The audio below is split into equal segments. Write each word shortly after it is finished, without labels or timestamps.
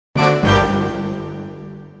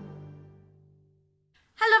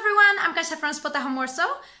I'm Kasia from Spotahome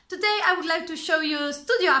Warsaw. Today I would like to show you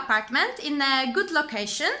studio apartment in a good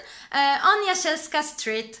location on Jasielska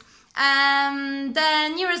Street.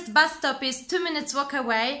 The nearest bus stop is 2 minutes walk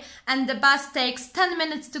away and the bus takes 10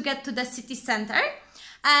 minutes to get to the city center.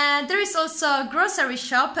 There is also a grocery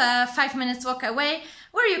shop 5 minutes walk away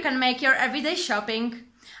where you can make your everyday shopping.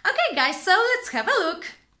 Okay guys, so let's have a look.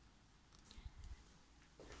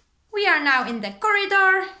 We are now in the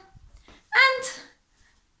corridor and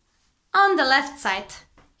on the left side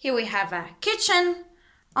here we have a kitchen,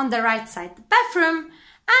 on the right side the bathroom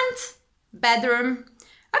and bedroom.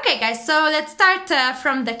 Okay guys, so let's start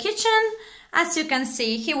from the kitchen. As you can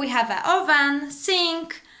see, here we have an oven,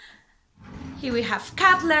 sink, here we have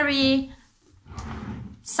cutlery,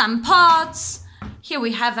 some pots, here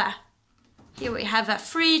we have a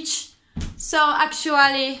fridge. So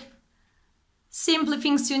actually simple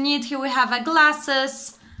things you need. Here we have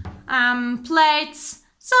glasses, plates,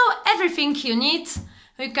 so everything you need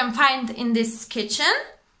you can find in this kitchen.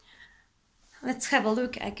 Let's have a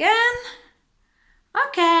look again.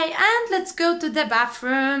 Okay, and let's go to the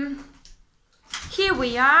bathroom. Here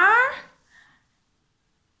we are.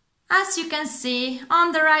 As you can see,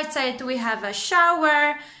 on the right side we have a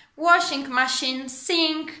shower, washing machine,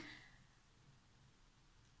 sink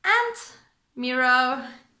and mirror.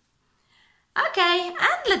 Okay,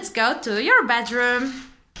 and let's go to your bedroom.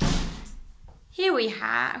 Here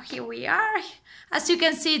we are. As you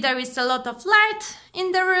can see, there is a lot of light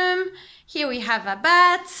in the room. Here we have a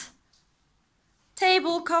bed,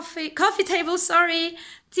 table, coffee table, sorry,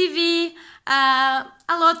 TV, a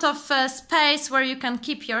lot of space where you can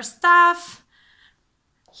keep your stuff.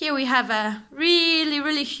 Here we have a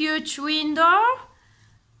really huge window.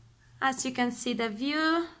 As you can see the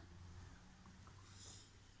view.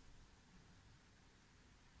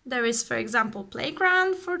 There is, for example,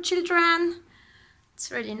 playground for children. It's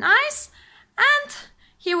really nice. And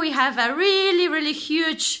here we have a really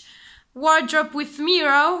huge wardrobe with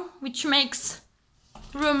mirror, which makes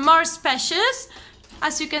room more spacious.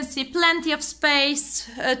 As you can see, plenty of space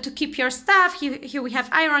to keep your stuff. Here we have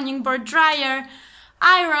ironing board, dryer,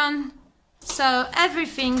 iron. So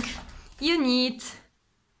everything you need.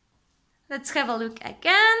 Let's have a look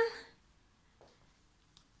again.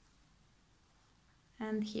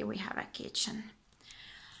 And here we have a kitchen.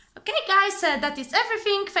 Okay guys, that is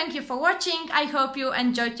everything. Thank you for watching. I hope you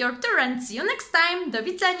enjoyed your tour and see you next time. Do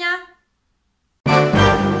widzenia!